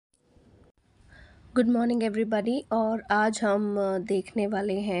Good morning everybody. और आज हम देखने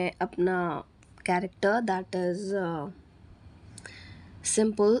वाले हैं अपना character that is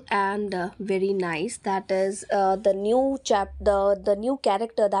simple and very nice, that is the new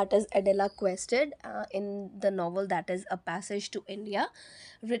character that is Adela Quested in the novel that is A Passage to India,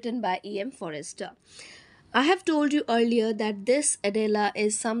 written by E.M. Forrester. I have told you earlier that this Adela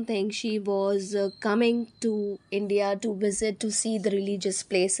is something she was coming to India to visit, to see the religious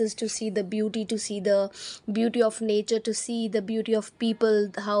places, to see the beauty of nature, to see the beauty of people,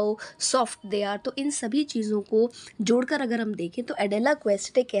 how soft they are. तो इन सभी चीज़ों को जोड़कर अगर हम देखें तो Adela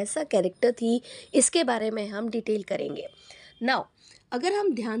quest एक ऐसा कैरेक्टर थी, इसके बारे में हम डिटेल करेंगे। नाउ अगर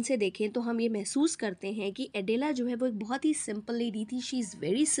हम ध्यान से देखें तो हम ये महसूस करते हैं कि एडेला जो है वो एक बहुत ही सिंपल लेडी थी। She is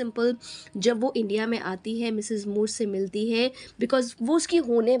very simple. जब वो इंडिया में आती है, मिसेस मूर से मिलती है, बिकॉज वो उसकी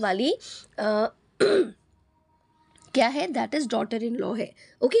होने वाली क्या है, that is daughter in law है।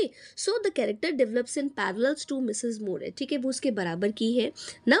 Okay, so the character develops in parallels to Mrs Moore है, ठीक है, वो उसके बराबर की है।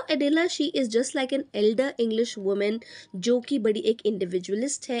 Now Adela she is just like an elder English women, जो कि बड़ी एक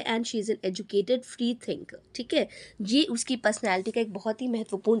इंडिविजुअलिस्ट है, and she is an educated free thinker, ठीक है। ये उसकी पर्सनैलिटी का एक बहुत ही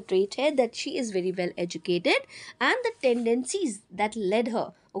महत्वपूर्ण ट्रेट है, that she is very well educated and the tendencies that led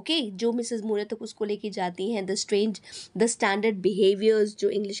her, okay, जो मिसेस मूरे तक उसको लेके जाती हैं, द स्टैंडर्ड बिहेवियर्स जो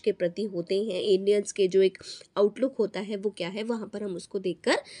इंग्लिश के प्रति होते हैं, इंडियंस के जो एक आउटलुक होता है वो क्या है, वहाँ पर हम उसको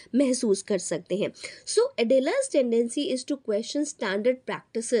देखकर महसूस कर सकते हैं। So Adela's tendency is to question standard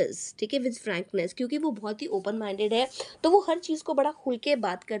practices, ठीक है, विद फ्रैंकनेस, क्योंकि वो बहुत ही ओपन माइंडेड है, तो वो हर चीज़ को बड़ा खुल के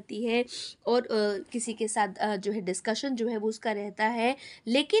बात करती है और किसी के साथ जो है डिस्कशन जो है वो उसका रहता है,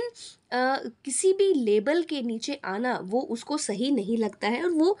 लेकिन किसी भी लेबल के नीचे आना वो उसको सही नहीं लगता है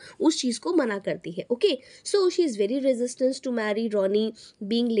और वो उस चीज़ को मना करती है। Okay, so she is very resistance to marry Ronny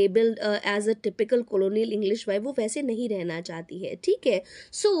being labelled as a typical colonial English wife, वो वैसे नहीं रहना चाहती है, ठीक है।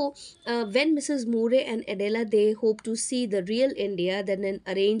 So when Mrs Moore and Adela they hope to see the real India then an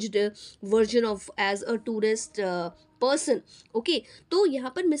arranged version of as a tourist person, okay, तो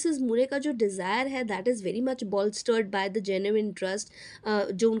यहाँ पर मिसेस मूरे का जो डिज़ायर है that is very much bolstered by the genuine trust,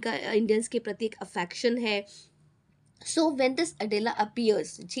 जो उनका Indians के प्रति एक अफेक्शन है। सो वेन दिस अडेला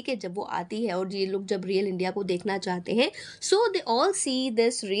अपीयर्स, ठीक है, जब वो आती है और ये लोग जब रियल इंडिया को देखना चाहते हैं, सो they all see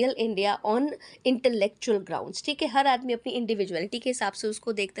this real India on intellectual grounds, ठीक है, हर आदमी अपनी इंडिविजुअलिटी के हिसाब से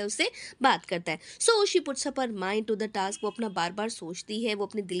उसको देखता है, उससे बात करता है। So she puts up her mind to the task, वो अपना बार बार सोचती है, वो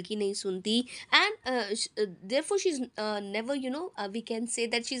अपने दिल की नहीं सुनती, and therefore she is never, you know, we can say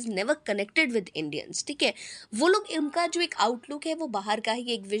that she is never connected with Indians, ठीक है। वो लोग, उनका जो एक आउटलुक है वो बाहर का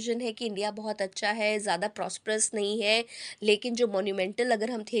ही एक विजन है कि इंडिया बहुत अच्छा है, ज़्यादा प्रॉस्परस नहीं है, लेकिन जो मोन्यूमेंटल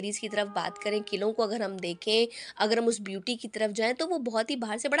अगर हम थेरीज की तरफ बात करें, किलों को अगर हम देखें, अगर हम उस ब्यूटी की तरफ जाएं, तो वो बहुत ही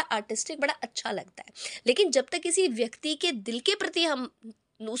बाहर से बड़ा आर्टिस्टिक, बड़ा अच्छा लगता है, लेकिन जब तक किसी व्यक्ति के दिल के प्रति हम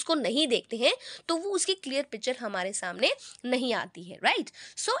उसको नहीं देखते हैं तो वो उसकी क्लियर पिक्चर हमारे सामने नहीं आती है, राइट।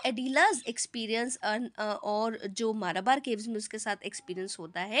 सो एडिलाज एक्सपीरियंस और जो माराबार केव्स में उसके साथ एक्सपीरियंस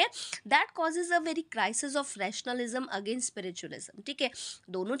होता है, that causes a very crisis of rationalism against spiritualism, ठीक है।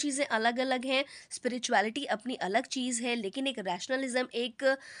 दोनों चीज़ें अलग अलग हैं, स्पिरिचुअलिटी अपनी अलग चीज़ है, लेकिन एक रैशनलिज्म,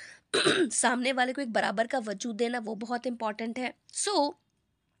 एक सामने वाले को एक बराबर का वजूद देना, वो बहुत इंपॉर्टेंट है। सो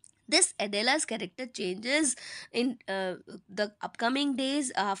this Adela's character changes in the upcoming days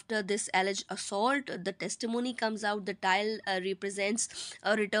after this alleged assault. The testimony comes out, the trial represents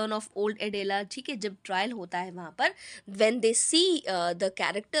a return of old Adela, ठीक है, जब ट्रायल होता है वहाँ पर, when they see the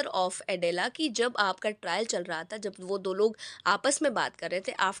character of Adela, कि जब आपका ट्रायल चल रहा था, जब वो दो लोग आपस में बात कर रहे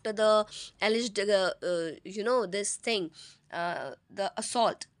थे after the alleged you know this thing, the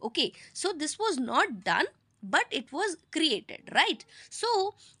assault, okay, so this was not done but it was created, right? So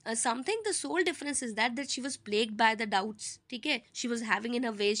something, the sole difference is that she was plagued by the doubts, ठीक है, she was having in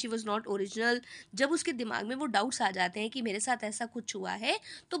a way, she was not original। जब उसके दिमाग में वो doubts आ जाते हैं कि मेरे साथ ऐसा कुछ हुआ है,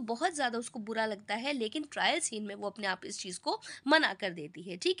 तो बहुत ज़्यादा उसको बुरा लगता है, लेकिन ट्रायल सीन में वो अपने आप इस चीज़ को मना कर देती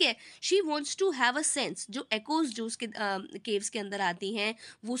है, ठीक है। She wants to have a sense, जो एकोज जो उसके केव्स के अंदर आती हैं,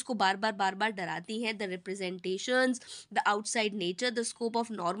 वो उसको बार बार डराती हैं, the representations, the outside nature, the scope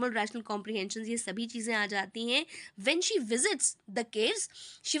of normal rational comprehension, ये सभी चीज़ें आ जाती हैं। When she visits the caves,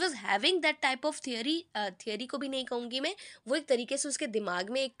 she was having that type of theory को भी नहीं कहूँगी मैं, वो एक तरीके से उसके दिमाग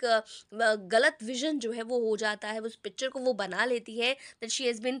में एक गलत विजन जो है वो हो जाता है, उस पिक्चर को वो बना लेती है, that she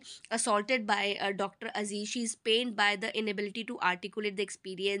has been assaulted by Dr. Aziz, she is pained by the inability to articulate the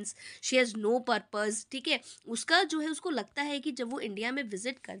experience, she has no purpose, ठीक है। उसका जो है, उसको लगता है कि जब वो इंडिया में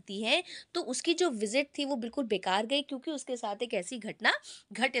विजिट करती है तो उसकी जो विजिट थी वो बिल्कुल बेकार गई, क्योंकि उसके साथ एक ऐसी घटना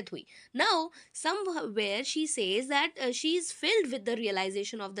घटित हुई। Now somewhere where she says that she is filled with the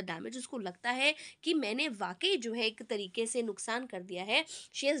realisation of the damage. उसको लगता है कि मैंने वाकई जो है एक तरीके से नुकसान कर दिया है.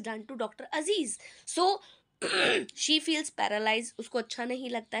 She has done to doctor Aziz. So she feels paralyse. उसको अच्छा नहीं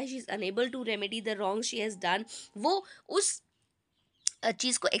लगता है. She is unable to remedy the wrong she has done. वो उस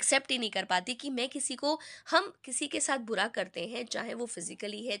चीज़ को एक्सेप्ट ही नहीं कर पाती कि मैं किसी को, हम किसी के साथ बुरा करते हैं, चाहे वो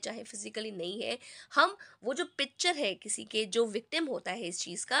फिजिकली है चाहे फिजिकली नहीं है, हम वो जो पिक्चर है किसी के जो विक्टिम होता है इस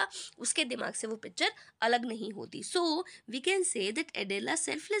चीज़ का, उसके दिमाग से वो पिक्चर अलग नहीं होती. So we can say that Adela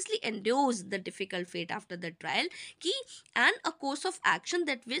selflessly endures the difficult fate after the trial की and a course of action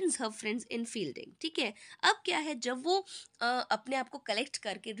that wins her friends in fielding. ठीक है. अब क्या है, जब वो अपने आप को कलेक्ट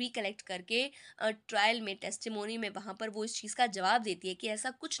करके रिकलेक्ट करके ट्रायल में टेस्टिमोनी में वहाँ पर वो इस चीज़ का जवाब देती है कि ऐसा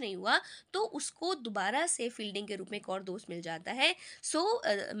कुछ नहीं हुआ, तो उसको दोबारा से फील्डिंग के रूप में एक और दोस्त मिल जाता है. सो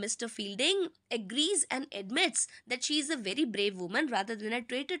mister fielding agrees and admits that she is a very brave woman rather than a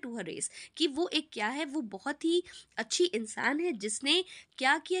traitor to her race. कि वो एक क्या है, वो बहुत ही अच्छी इंसान है जिसने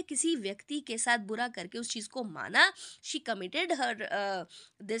क्या किया, किसी व्यक्ति के साथ बुरा करके उस चीज़ को माना. She committed her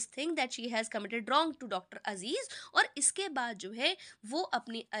this thing that she has committed wrong to doctor अजीज. और इसके बाद जो है वो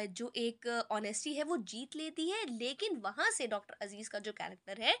अपनी जो एक ऑनेस्टी है वो जीत लेती है. लेकिन वहाँ से डॉक्टर अजीज का जो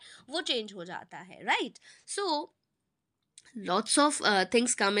कैरेक्टर है वो चेंज हो जाता है. Right. So lots of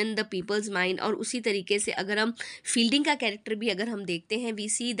things come in the people's mind. और उसी तरीके से अगर हम फील्डिंग का कैरेक्टर भी अगर हम देखते हैं, we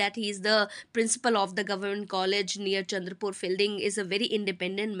see that he is the principal of the government college near Chandrapur. Fielding is a very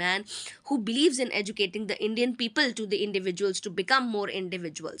independent man who believes in educating the Indian people to the individuals to become more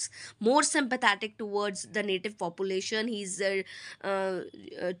individuals, more sympathetic towards the native population. He's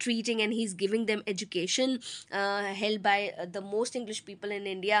treating and he's giving them education held by the most English people in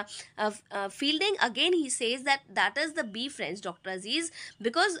India. Fielding again he says that that is the B friends Dr. Aziz,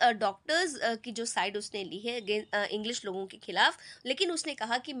 because doctors की जो side उसने ली है English लोगों के खिलाफ, लेकिन उसने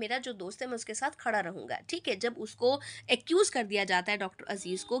कहा कि मेरा जो दोस्त है मैं उसके साथ खड़ा रहूंगा. ठीक है. जब उसको एक्यूज कर दिया जाता है डॉक्टर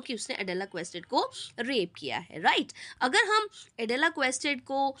अजीज को कि उसने एडेला क्वेस्टेड को रेप किया है. राइट. अगर हम एडेला क्वेस्टेड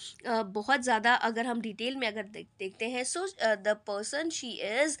को बहुत ज़्यादा अगर हम डिटेल में अगर देखते हैं, so the person she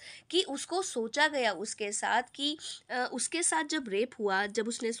is, कि उसको सोचा गया उसके साथ कि उसके साथ जब रेप हुआ, जब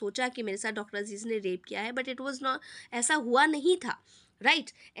उसने सोचा कि मेरे साथ डॉक्टर अजीज ने रेप किया है, बट इट वाज नॉट, ऐसा हुआ नहीं था. राइट.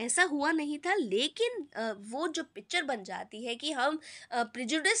 ऐसा हुआ नहीं था. लेकिन वो जो पिक्चर बन जाती है कि हम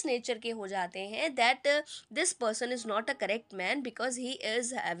प्रिजुडिस नेचर के हो जाते हैं, that this person is not a correct man because he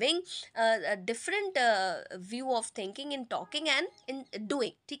is having different view of thinking in talking and in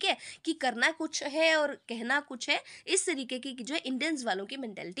doing. ठीक है. कि करना कुछ है और कहना कुछ है. इस तरीके की जो है इंडियंस वालों की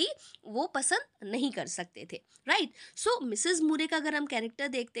मेंटेलिटी वो पसंद नहीं कर सकते थे. राइट. सो मिसेस मूरे का अगर हम कैरेक्टर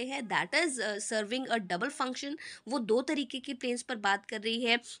देखते हैं, that is serving a double function. वो दो तरीके की प्लेन्स पर बात कर रही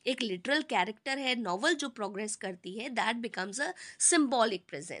है. एक लिटरल कैरेक्टर है, नॉवल जो प्रोग्रेस करती है, that becomes a symbolic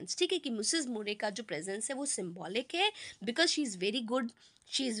presence. ठीक है. कि मिसेस मूरे का जो प्रेजेंस है वो सिंबॉलिक है because she is very good,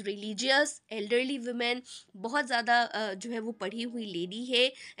 she is religious, elderly women, बहुत ज़्यादा जो है वो पढ़ी हुई लेडी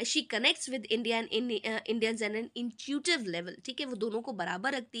है. She connects with Indians an an intuitive level. ठीक है. वो दोनों को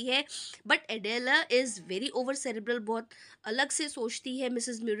बराबर रखती है. But Adela is very over cerebral, बहुत अलग से सोचती है.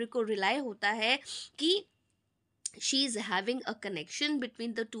 मिसेस म्यूरे को रिलाई होता है कि she is having a connection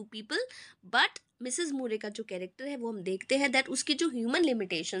between the two people. but Mrs Moore का जो कैरेक्टर है वो हम देखते हैं दैट उसकी जो ह्यूमन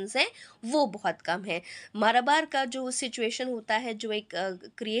लिमिटेशंस हैं वो बहुत कम है. माराबार का जो सिचुएशन होता है, जो एक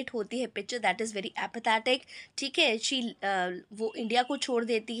क्रिएट होती है picture, that is very apathetic. ठीक है. शी वो इंडिया को छोड़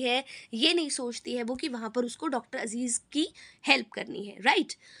देती है. ये नहीं सोचती है वो कि वहाँ पर उसको डॉक्टर अजीज़ की हेल्प करनी है.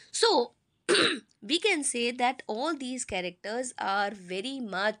 Right. So we can say that all these characters are very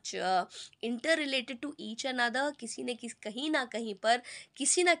much interrelated to each another. किसी ने कहीं ना कहीं पर,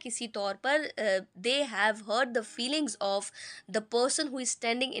 किसी ना किसी तौर पर they have hurt the feelings of the person who is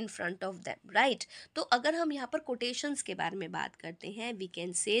standing in front of them. right. तो अगर हम यहाँ पर quotations के बारे में बात करते हैं, we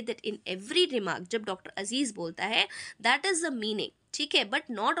can say that in every remark जब डॉक्टर अजीज़ बोलता है, that is the meaning. ठीक है. But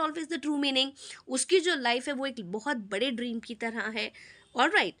not always the true meaning. उसकी जो लाइफ है वो एक बहुत बड़े ड्रीम की तरह है.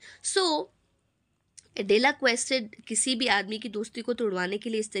 ऑलराइट. सो एडेला क्वेस्टेड किसी भी आदमी की दोस्ती को तोड़वाने के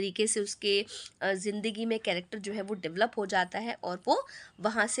लिए इस तरीके से उसके ज़िंदगी में कैरेक्टर जो है वो डेवलप हो जाता है और वो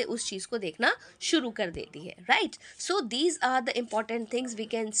वहाँ से उस चीज़ को देखना शुरू कर देती है. Right. So these are the important things we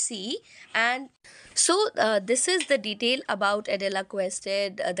can see. And so this is the detail about Adela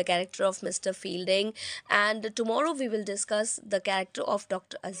Quested, the character of Mr. Fielding, and tomorrow we will discuss the character of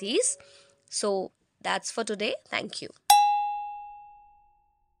Dr. Aziz. So that's for today. Thank you.